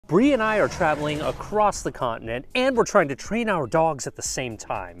Bree and I are traveling across the continent, and we're trying to train our dogs at the same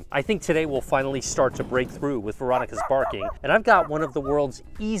time. I think today we'll finally start to break through with Veronica's barking, and I've got one of the world's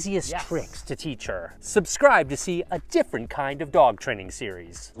easiest tricks to teach her. Subscribe to see a different kind of dog training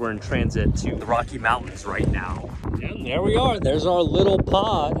series. We're in transit to the Rocky Mountains right now. And there we are, there's our little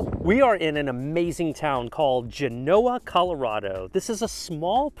pod. We are in an amazing town called Genoa, Colorado. This is a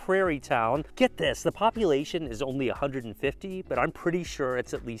small prairie town. Get this, the population is only 150, but I'm pretty sure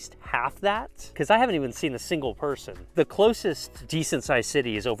it's at least half that, because I haven't even seen a single person. The closest decent-sized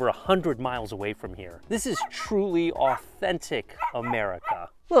city is over 100 miles away from here. This is truly authentic America.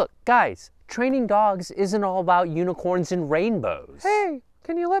 Look, guys, training dogs isn't all about unicorns and rainbows. Hey,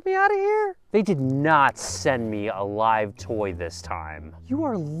 can you let me out of here? They did not send me a live toy this time. You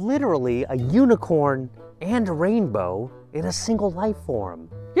are literally a unicorn and a rainbow in a single life form.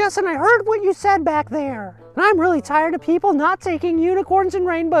 Yes, and I heard what you said back there. And I'm really tired of people not taking unicorns and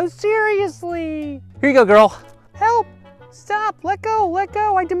rainbows seriously. Here you go, girl. Help! Stop! Let go! Let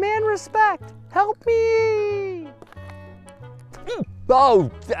go! I demand respect! Help me! Oh,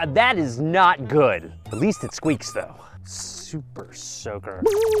 that is not good. At least it squeaks, though. Super soaker.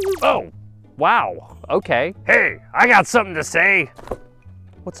 Oh, wow. Okay. Hey, I got something to say.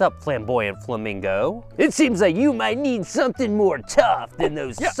 What's up, flamboyant flamingo? It seems like you might need something more tough than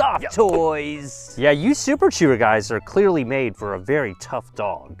those soft toys. Yeah, you Super Chewer guys are clearly made for a very tough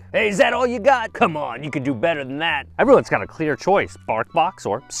dog. Hey, is that all you got? Come on, you can do better than that. Everyone's got a clear choice, Bark Box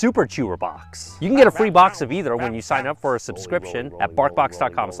or Super Chewer Box. You can get a free box of either when you sign up for a subscription at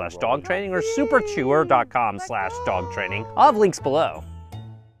barkbox.com/dogtraining or superchewer.com/dogtraining. I'll have links below.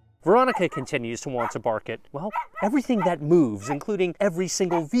 Veronica continues to want to bark at, well, everything that moves, including every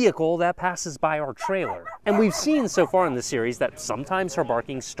single vehicle that passes by our trailer. And we've seen so far in the series that sometimes her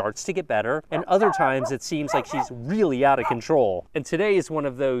barking starts to get better, and other times it seems like she's really out of control. And today is one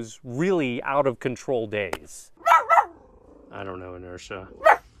of those really out of control days. I don't know, Inertia.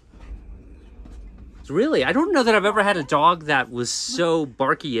 Really, I don't know that I've ever had a dog that was so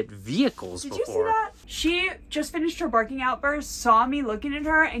barky at vehicles before. Did you see that? She just finished her barking outburst, saw me looking at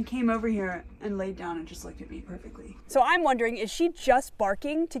her, and came over here and laid down and just looked at me perfectly. So I'm wondering, is she just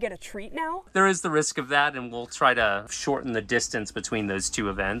barking to get a treat now? There is the risk of that, and we'll try to shorten the distance between those two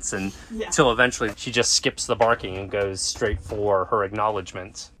events until eventually she just skips the barking and goes straight for her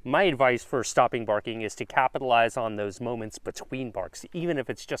acknowledgement. My advice for stopping barking is to capitalize on those moments between barks, even if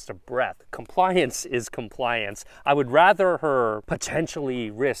it's just a breath. Compliance is compliance. I would rather her potentially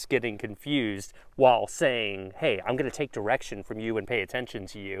risk getting confused while saying, hey, I'm going to take direction from you and pay attention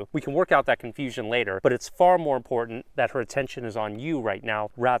to you. We can work out that confusion later, but it's far more important that her attention is on you right now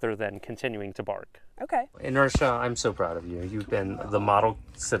rather than continuing to bark. Okay. Inertia, I'm so proud of you. You've been the model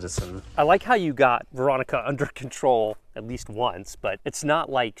citizen. I like how you got Veronica under control at least once, but it's not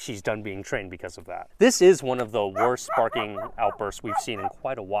like she's done being trained because of that. This is one of the worst barking outbursts we've seen in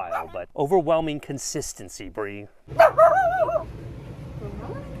quite a while, but overwhelming consistency, Bree.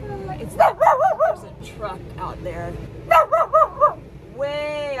 It's there's a truck out there.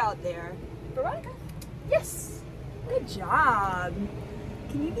 Way out there. Veronica? Yes. Good job.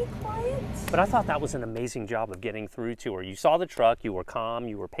 Can you be quiet? But I thought that was an amazing job of getting through to her. You saw the truck, you were calm,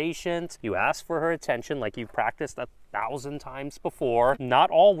 you were patient, you asked for her attention like you've practiced 1,000 times before. Not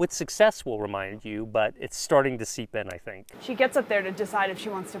all with success, will remind you, but it's starting to seep in, I think. She gets up there to decide if she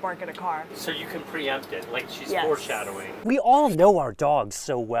wants to bark at a car. So you can preempt it, like she's foreshadowing. We all know our dogs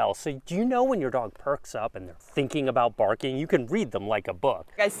so well, so do you know when your dog perks up and they're thinking about barking? You can read them like a book.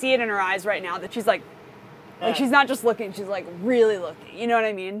 I see it in her eyes right now that she's like she's not just looking, she's like really looking, you know what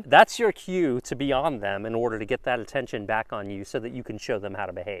I mean? That's your cue to be on them in order to get that attention back on you so that you can show them how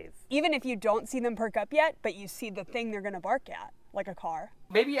to behave. Even if you don't see them perk up yet, but you see the thing they're gonna bark at, like a car.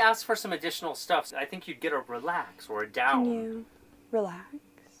 Maybe ask for some additional stuff. I think you'd get a relax or a down. Can you relax?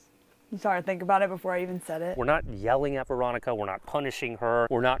 I'm sorry, think about it before I even said it. We're not yelling at Veronica, we're not punishing her,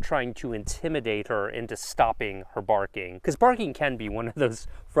 we're not trying to intimidate her into stopping her barking. Because barking can be one of those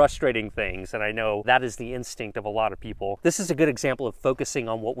frustrating things, and I know that is the instinct of a lot of people. This is a good example of focusing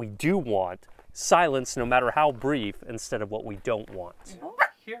on what we do want. Silence, no matter how brief, instead of what we don't want. Oh,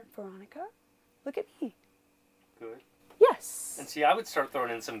 here. Veronica, look at me. Good. Yes. And see, I would start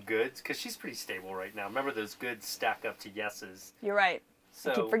throwing in some goods, because she's pretty stable right now. Remember, those goods stack up to yeses. You're right. So,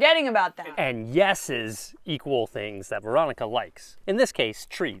 I keep forgetting about that. And yeses equal things that Veronica likes. In this case,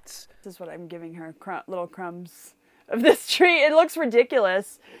 treats. This is what I'm giving her, little crumbs of this treat. It looks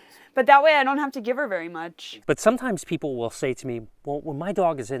ridiculous, But that way I don't have to give her very much. But sometimes people will say to me, well, when my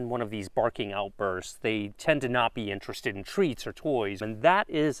dog is in one of these barking outbursts, they tend to not be interested in treats or toys. And that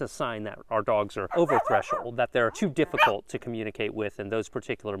is a sign that our dogs are over threshold, that they're too difficult to communicate with in those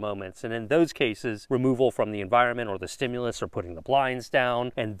particular moments. And in those cases, removal from the environment or the stimulus or putting the blinds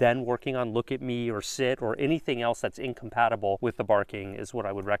down and then working on look at me or sit or anything else that's incompatible with the barking is what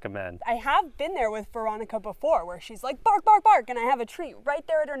I would recommend. I have been there with Veronica before where she's like, bark, bark, bark, and I have a treat right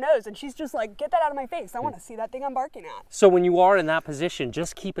there at her nose and she's just like, get that out of my face. I want to see that thing I'm barking at. So when you are in that position,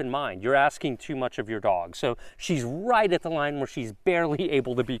 just keep in mind, you're asking too much of your dog. So she's right at the line where she's barely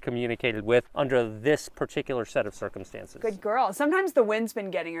able to be communicated with under this particular set of circumstances. Good girl. Sometimes the wind's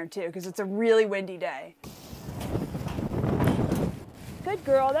been getting her too because it's a really windy day. Good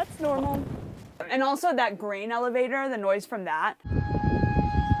girl, that's normal. And also that grain elevator, the noise from that.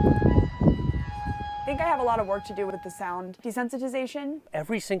 I think I have a lot of work to do with the sound desensitization.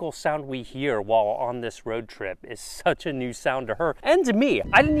 Every single sound we hear while on this road trip is such a new sound to her and to me.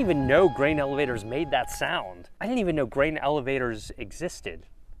 I didn't even know grain elevators made that sound. I didn't even know grain elevators existed.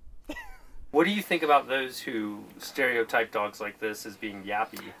 What do you think about those who stereotype dogs like this as being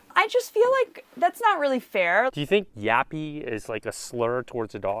yappy? I just feel like that's not really fair. Do you think yappy is like a slur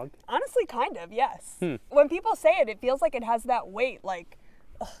towards a dog? Honestly, kind of, yes. When people say it, it feels like it has that weight, like,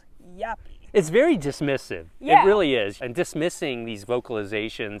 ugh, yappy. It's very dismissive. Yeah. It really is. And dismissing these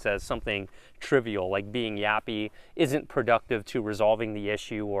vocalizations as something trivial, like being yappy, isn't productive to resolving the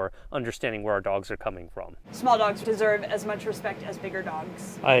issue or understanding where our dogs are coming from. Small dogs deserve as much respect as bigger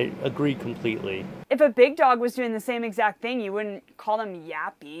dogs. I agree completely. If a big dog was doing the same exact thing, you wouldn't call them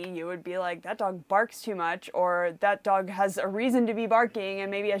yappy. You would be like, that dog barks too much, or that dog has a reason to be barking and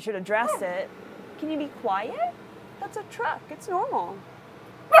maybe I should address it. Can you be quiet? That's a truck. It's normal.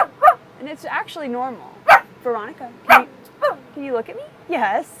 And it's actually normal. Veronica, can you look at me?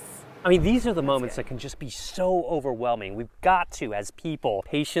 Yes. I mean, these are the moments that can just be so overwhelming. We've got to, as people,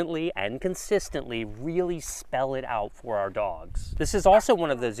 patiently and consistently really spell it out for our dogs. This is also one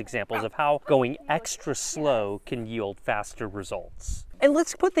of those examples of how going extra slow can yield faster results. And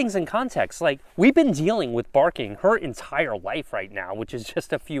let's put things in context. Like, we've been dealing with barking her entire life right now, which is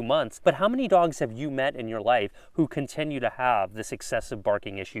just a few months. But how many dogs have you met in your life who continue to have this excessive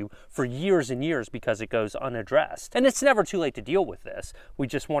barking issue for years and years because it goes unaddressed? And it's never too late to deal with this. We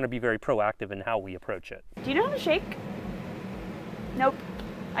just want to be very proactive in how we approach it. Do you know how to shake? Nope.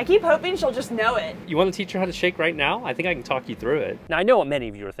 I keep hoping she'll just know it. You want to teach her how to shake right now? I think I can talk you through it. Now, I know what many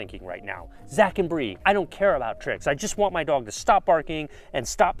of you are thinking right now. Zak and Bree, I don't care about tricks. I just want my dog to stop barking and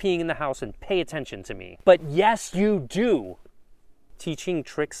stop peeing in the house and pay attention to me. But yes, you do. Teaching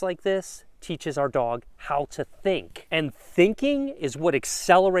tricks like this teaches our dog how to think. And thinking is what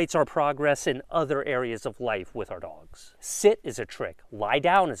accelerates our progress in other areas of life with our dogs. Sit is a trick. Lie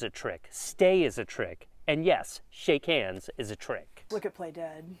down is a trick. Stay is a trick. And yes, shake hands is a trick. Look at Play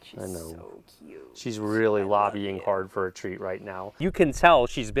Dead. She's I know. So cute. She's really lobbying hard for a treat right now. You can tell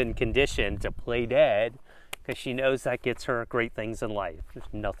she's been conditioned to play dead because she knows that gets her great things in life. There's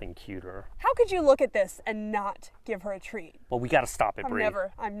nothing cuter. How could you look at this and not give her a treat? Well, we got to stop it, Bree.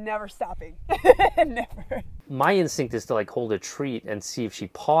 I'm never stopping. Never. My instinct is to like hold a treat and see if she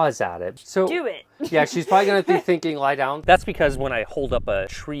paws at it. So do it. Yeah, she's probably going to be thinking lie down. That's because when I hold up a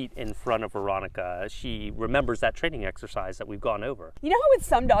treat in front of Veronica, she remembers that training exercise that we've gone over. You know how with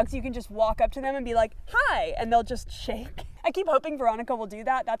some dogs you can just walk up to them and be like, hi, and they'll just shake? I keep hoping Veronica will do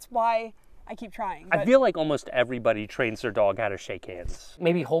that. That's why I keep trying. I feel like almost everybody trains their dog how to shake hands.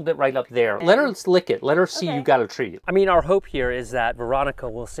 Maybe hold it right up there. Let her lick it. Let her see you got a treat. I mean, our hope here is that Veronica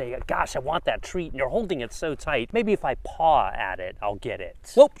will say, gosh, I want that treat, and you're holding it so tight. Maybe if I paw at it, I'll get it.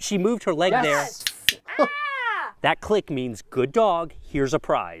 Whoop, she moved her leg there. Ah! That click means good dog, here's a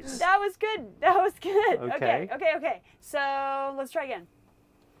prize. That was good. That was good. Okay. Okay. So let's try again.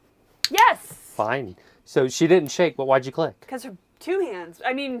 Yes! Fine. So she didn't shake, but why'd you click? Because her two hands.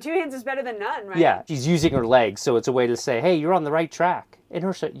 I mean, two hands is better than none, right? Yeah, she's using her legs, so it's a way to say, hey, you're on the right track. In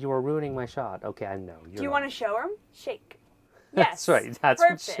her shot, you are ruining my shot. Okay, I know. Do you want to show her? Shake. Yes. That's right. That's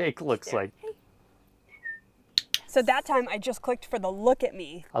perfect. what shake looks like. Hey. So that time I just clicked for the look at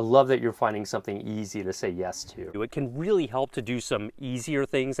me. I love that you're finding something easy to say yes to. It can really help to do some easier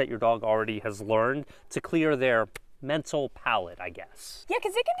things that your dog already has learned to clear their mental palate, I guess. Yeah,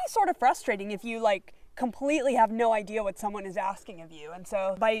 because it can be sort of frustrating if you like completely have no idea what someone is asking of you. And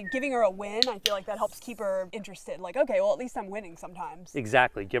so by giving her a win, I feel like that helps keep her interested. Like, okay, well, at least I'm winning sometimes.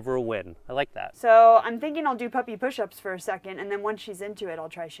 Exactly. Give her a win. I like that. So I'm thinking I'll do puppy push-ups for a second, and then once she's into it, I'll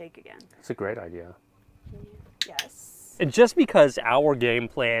try shake again. It's a great idea. Yes. Yes. And just because our game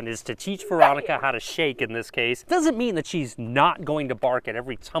plan is to teach Veronica how to shake in this case, doesn't mean that she's not going to bark at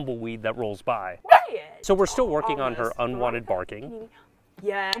every tumbleweed that rolls by. Right. So we're still working on her unwanted barking.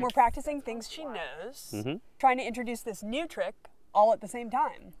 Yeah. And we're practicing things she knows, trying to introduce this new trick all at the same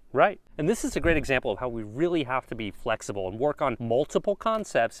time. Right. And this is a great example of how we really have to be flexible and work on multiple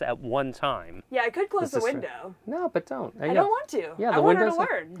concepts at one time. Yeah, I could close the window. No, but don't. I don't want to. Yeah, I the want her window's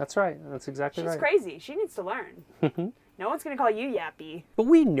to learn. That's right. That's exactly right. She's crazy. She needs to learn. No one's going to call you yappy. But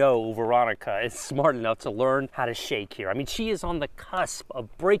we know Veronica is smart enough to learn how to shake here. I mean, she is on the cusp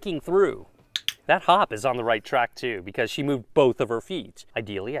of breaking through. That hop is on the right track too, because she moved both of her feet.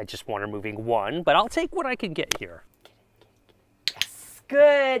 Ideally, I just want her moving one, but I'll take what I can get here.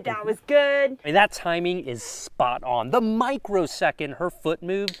 Good, that was good. I mean, that timing is spot on. The microsecond her foot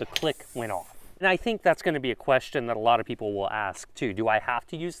moved, the click went off. And I think that's going to be a question that a lot of people will ask too. Do I have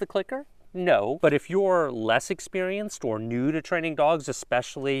to use the clicker? No, but if you're less experienced or new to training dogs,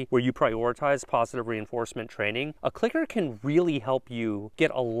 especially where you prioritize positive reinforcement training, a clicker can really help you get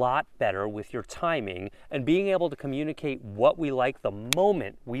a lot better with your timing, and being able to communicate what we like the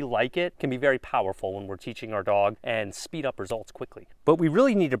moment we like it can be very powerful when we're teaching our dog and speed up results quickly. But we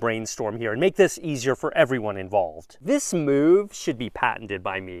really need to brainstorm here and make this easier for everyone involved. This move should be patented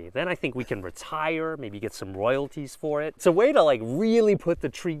by me. Then I think we can retire, maybe get some royalties for it. It's a way to like really put the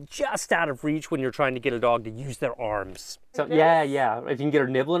treat just out of reach when you're trying to get a dog to use their arms. So yeah. If you can get her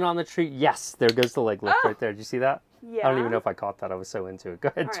nibbling on the treat, yes, there goes the leg lift right there. Did you see that? Yeah. I don't even know if I caught that. I was so into it. Go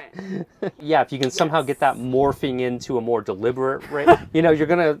ahead. All right. Yeah, if you can somehow get that morphing into a more deliberate rate, you know, you're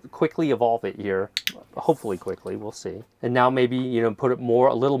going to quickly evolve it here. Hopefully quickly, we'll see. And now maybe, you know, put it a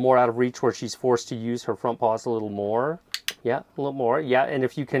little more out of reach where she's forced to use her front paws a little more. Yeah, a little more. Yeah, and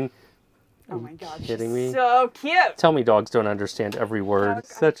if you can... Oh my God, kidding me? So cute. Tell me dogs don't understand every word.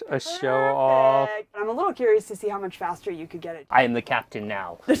 Such a show off. I'm a little curious to see how much faster you could get it. I am the captain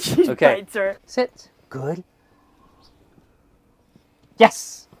now. She bites her. Sit. Good.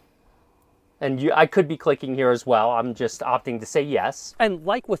 Yes. And I could be clicking here as well. I'm just opting to say yes. And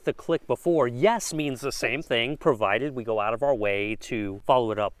like with the click before, yes means the same thing, provided we go out of our way to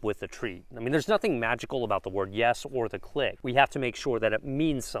follow it up with a treat. I mean, there's nothing magical about the word yes or the click. We have to make sure that it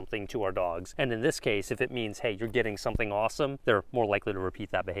means something to our dogs. And in this case, if it means, hey, you're getting something awesome, they're more likely to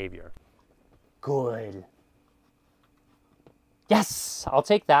repeat that behavior. Good. Yes, I'll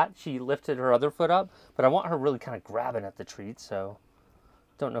take that. She lifted her other foot up, but I want her really kind of grabbing at the treat, so...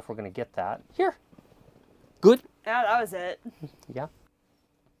 Don't know if we're going to get that. Here. Good. Yeah, that was it. Yeah.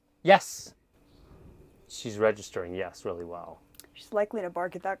 Yes. She's registering yes really well. She's likely to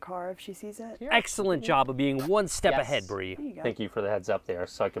bark at that car if she sees it. Excellent job of being one step ahead, Bree. There you go. Thank you for the heads up there,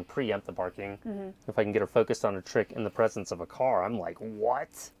 so I can preempt the barking. If I can get her focused on a trick in the presence of a car, I'm like,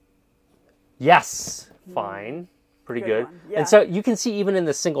 what? Yes. Fine. Pretty good. Yeah. And so you can see even in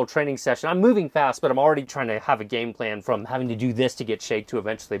the single training session, I'm moving fast, but I'm already trying to have a game plan from having to do this to get shake to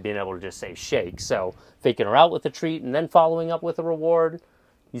eventually being able to just say shake. So faking her out with a treat and then following up with a reward.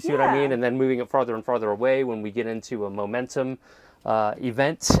 You see what I mean? And then moving it farther and farther away when we get into a momentum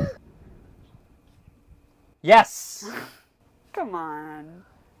event. Yes! Come on.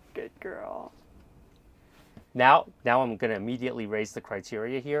 Good girl. Now I'm going to immediately raise the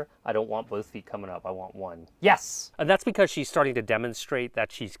criteria here. I don't want both feet coming up. I want one. Yes! And that's because she's starting to demonstrate that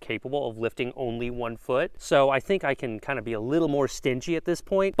she's capable of lifting only one foot. So I think I can kind of be a little more stingy at this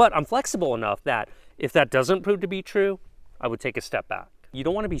point. But I'm flexible enough that if that doesn't prove to be true, I would take a step back. You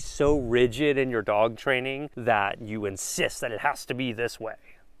don't want to be so rigid in your dog training that you insist that it has to be this way.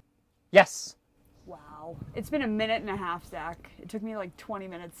 Yes! Wow. It's been a minute and a half, Zach. It took me like 20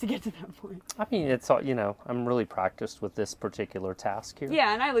 minutes to get to that point. I mean, it's all, you know, I'm really practiced with this particular task here.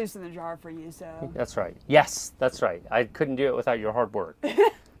 Yeah, and I loosened the jar for you, so. That's right. Yes, that's right. I couldn't do it without your hard work.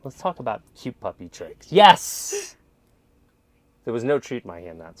 Let's talk about cute puppy tricks. Yes! There was no treat in my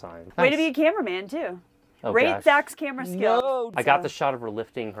hand that time. Way to be a cameraman, too. Oh, Rate gosh. Zach's camera skills. No. I got the shot of her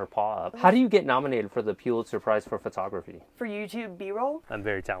lifting her paw up. How do you get nominated for the Pulitzer Prize for photography? For YouTube B-roll? I'm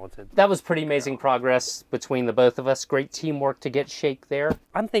very talented. That was pretty amazing progress between the both of us. Great teamwork to get shake there.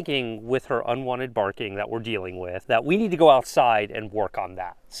 I'm thinking with her unwanted barking that we're dealing with, that we need to go outside and work on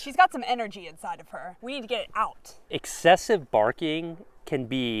that. She's got some energy inside of her. We need to get it out. Excessive barking can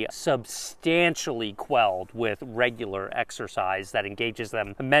be substantially quelled with regular exercise that engages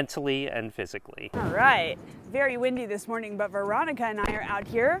them mentally and physically. All right, very windy this morning, but Veronica and I are out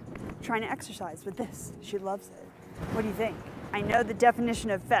here trying to exercise with this. She loves it. What do you think? I know the definition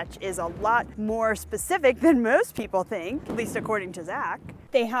of fetch is a lot more specific than most people think, at least according to Zach.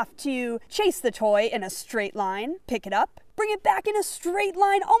 They have to chase the toy in a straight line, pick it up, Bring it back in a straight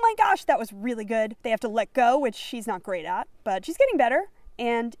line. Oh my gosh, that was really good. They have to let go, which she's not great at, but she's getting better,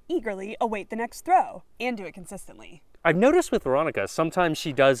 and eagerly await the next throw and do it consistently. I've noticed with Veronica, sometimes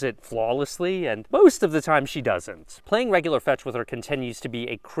she does it flawlessly, and most of the time she doesn't. Playing regular fetch with her continues to be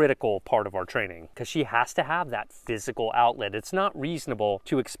a critical part of our training, because she has to have that physical outlet. It's not reasonable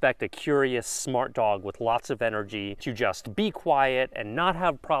to expect a curious, smart dog with lots of energy to just be quiet and not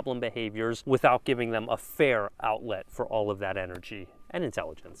have problem behaviors without giving them a fair outlet for all of that energy and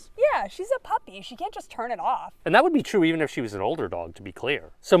intelligence. Yeah, she's a puppy. She can't just turn it off. And that would be true even if she was an older dog, to be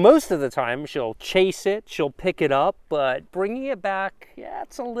clear. So most of the time she'll chase it, she'll pick it up, but bringing it back, yeah,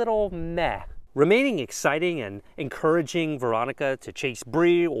 it's a little meh. Remaining exciting and encouraging Veronica to chase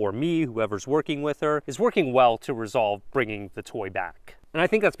Bree or me, whoever's working with her, is working well to resolve bringing the toy back. And I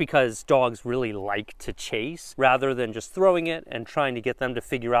think that's because dogs really like to chase rather than just throwing it and trying to get them to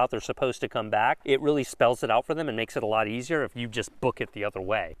figure out they're supposed to come back. It really spells it out for them and makes it a lot easier if you just book it the other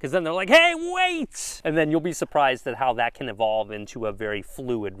way. Because then they're like, hey, wait! And then you'll be surprised at how that can evolve into a very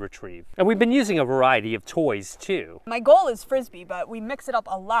fluid retrieve. And we've been using a variety of toys too. My goal is Frisbee, but we mix it up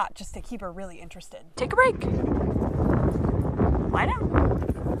a lot just to keep her really interested. Take a break. Lie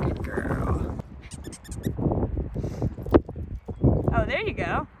down. Good girl. Oh, there you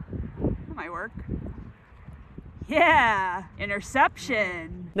go. That might work. Yeah,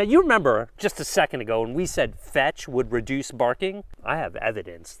 interception. Now you remember just a second ago when we said fetch would reduce barking? I have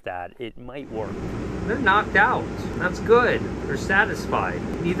evidence that it might work. They're knocked out. That's good. They're satisfied.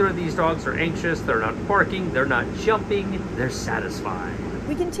 Neither of these dogs are anxious. They're not barking. They're not jumping. They're satisfied.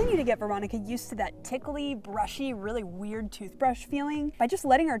 We continue to get Veronica used to that tickly, brushy, really weird toothbrush feeling by just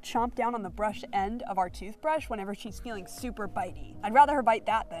letting her chomp down on the brush end of our toothbrush whenever she's feeling super bitey. I'd rather her bite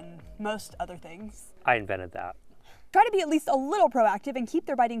that than most other things. I invented that. Try to be at least a little proactive and keep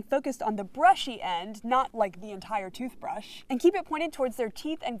their biting focused on the brushy end, not like the entire toothbrush. And keep it pointed towards their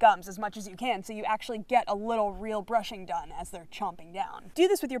teeth and gums as much as you can so you actually get a little real brushing done as they're chomping down. Do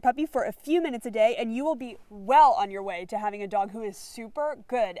this with your puppy for a few minutes a day and you will be well on your way to having a dog who is super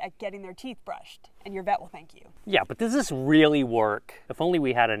good at getting their teeth brushed. And your vet will thank you. Yeah, but does this really work? If only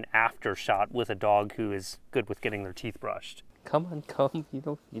we had an after shot with a dog who is good with getting their teeth brushed. Come on, come.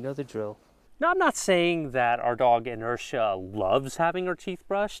 You know the drill. Now, I'm not saying that our dog Inertia loves having her teeth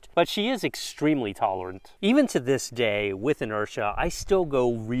brushed, but she is extremely tolerant. Even to this day, with Inertia, I still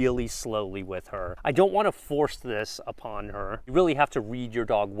go really slowly with her. I don't want to force this upon her. You really have to read your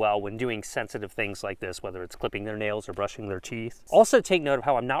dog well when doing sensitive things like this, whether it's clipping their nails or brushing their teeth. Also, take note of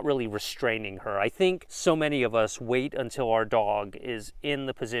how I'm not really restraining her. I think so many of us wait until our dog is in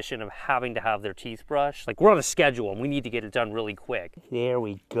the position of having to have their teeth brushed. Like, we're on a schedule and we need to get it done really quick. There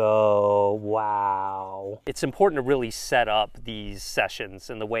we go. Wow. It's important to really set up these sessions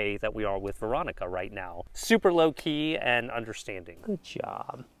in the way that we are with Veronica right now. Super low key and understanding. Good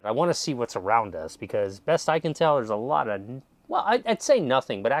job. I want to see what's around us because best I can tell, there's a lot of, well, I'd say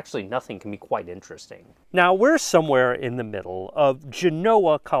nothing, but actually nothing can be quite interesting. Now, we're somewhere in the middle of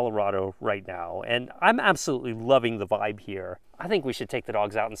Genoa, Colorado right now, and I'm absolutely loving the vibe here. I think we should take the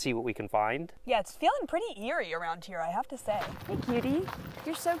dogs out and see what we can find. Yeah, it's feeling pretty eerie around here, I have to say. Hey, cutie.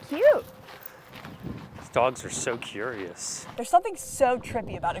 You're so cute. These dogs are so curious. There's something so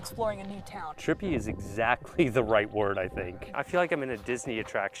trippy about exploring a new town. Trippy is exactly the right word, I think. I feel like I'm in a Disney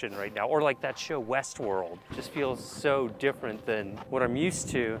attraction right now, or like that show Westworld. It just feels so different than what I'm used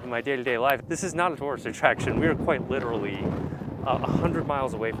to in my day-to-day life. This is not a tourist attraction. We are quite literally 100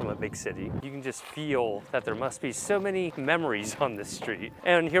 miles away from a big city. You can just feel that there must be so many memories on this street.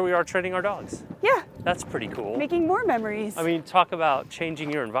 And here we are training our dogs. Yeah. That's pretty cool. Making more memories. I mean, talk about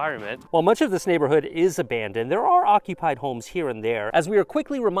changing your environment. While much of this neighborhood is abandoned, there are occupied homes here and there, as we are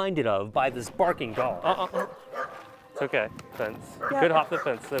quickly reminded of by this barking dog. It's okay, fence. Yeah. Could hop the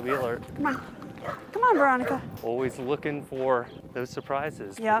fence, so be alert. Come on. Come on, Veronica. Always looking for those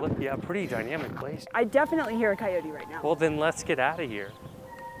surprises. Yeah. Look, yeah, pretty dynamic place. I definitely hear a coyote right now. Well, then let's get out of here.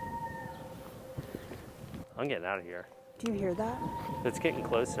 I'm getting out of here. Do you hear that? It's getting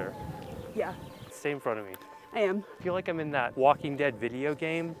closer. Yeah. Stay in front of me. I am. I feel like I'm in that Walking Dead video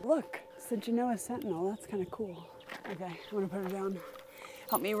game. Look, it's the Genoa Sentinel. That's kind of cool. Okay, I'm gonna put her down.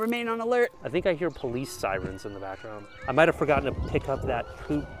 Help me remain on alert. I think I hear police sirens in the background. I might have forgotten to pick up that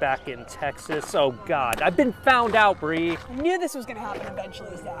poop back in Texas. Oh God, I've been found out, Bree. I knew this was gonna happen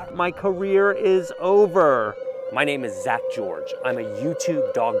eventually, Zach. My career is over. My name is Zach George. I'm a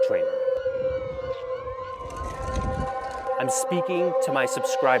YouTube dog trainer. I'm speaking to my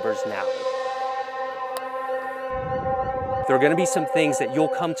subscribers now. There are gonna be some things that you'll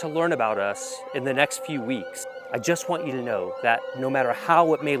come to learn about us in the next few weeks. I just want you to know that no matter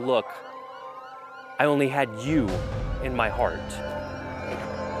how it may look, I only had you in my heart.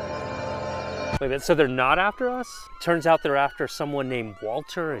 Wait a minute, so they're not after us? Turns out they're after someone named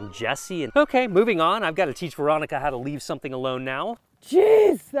Walter and Jesse. And okay, moving on. I've got to teach Veronica how to leave something alone now.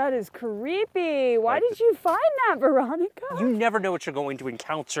 Jeez, that is creepy. Why did you find that, Veronica? You never know what you're going to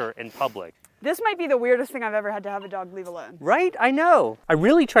encounter in public. This might be the weirdest thing I've ever had to have a dog leave alone. Right? I know. I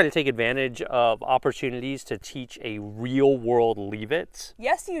really try to take advantage of opportunities to teach a real world leave it.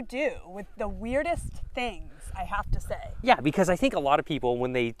 Yes, you do, with the weirdest things, I have to say. Yeah, because I think a lot of people,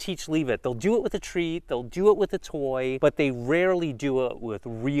 when they teach leave it, they'll do it with a treat, they'll do it with a toy, but they rarely do it with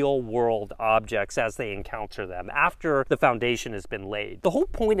real world objects as they encounter them after the foundation has been laid. The whole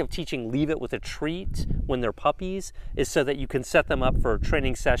point of teaching leave it with a treat when they're puppies is so that you can set them up for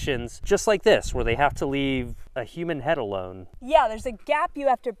training sessions just like this, where they have to leave a human head alone. Yeah, there's a gap you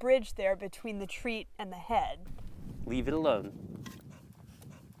have to bridge there between the treat and the head. Leave it alone.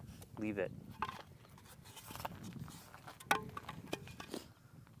 Leave it.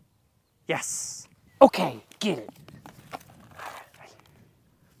 Yes. Okay, get it.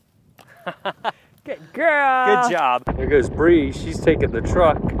 Good girl. Good job. There goes Bree. She's taking the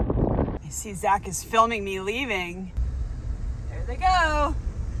truck. I see Zach is filming me leaving. There they go.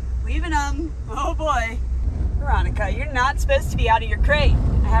 Leaving them. Oh boy. Veronica, you're not supposed to be out of your crate.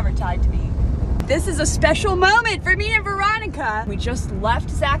 I have her tied to me. This is a special moment for me and Veronica. We just left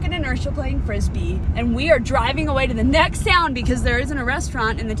Zak and Inertia playing Frisbee, and we are driving away to the next town because there isn't a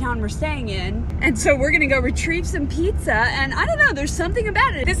restaurant in the town we're staying in. And so we're gonna go retrieve some pizza, and I don't know, there's something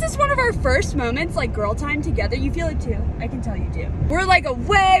about it. This is one of our first moments, like girl time together. You feel it too, I can tell you do. We're like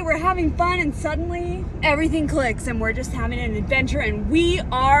away, we're having fun, and suddenly everything clicks and we're just having an adventure, and we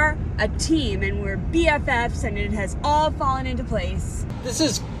are a team, and we're BFFs, and it has all fallen into place. This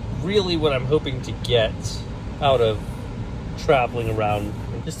is really what I'm hoping to get out of traveling around.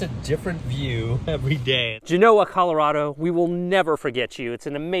 Just a different view every day. Genoa, Colorado, we will never forget you. It's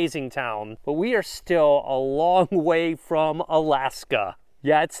an amazing town, but we are still a long way from Alaska.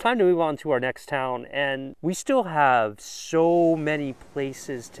 Yeah, it's time to move on to our next town, and we still have so many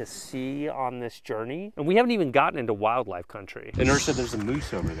places to see on this journey, and we haven't even gotten into wildlife country. Inertia, there's a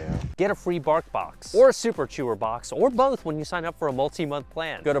moose over there. Get a free Bark Box or a Super Chewer box, or both when you sign up for a multi-month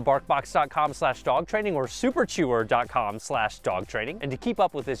plan. Go to barkbox.com/dogtraining or superchewer.com/dogtraining. And to keep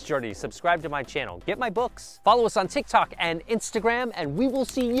up with this journey, subscribe to my channel, get my books, follow us on TikTok and Instagram, and we will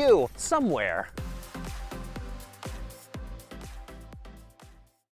see you somewhere.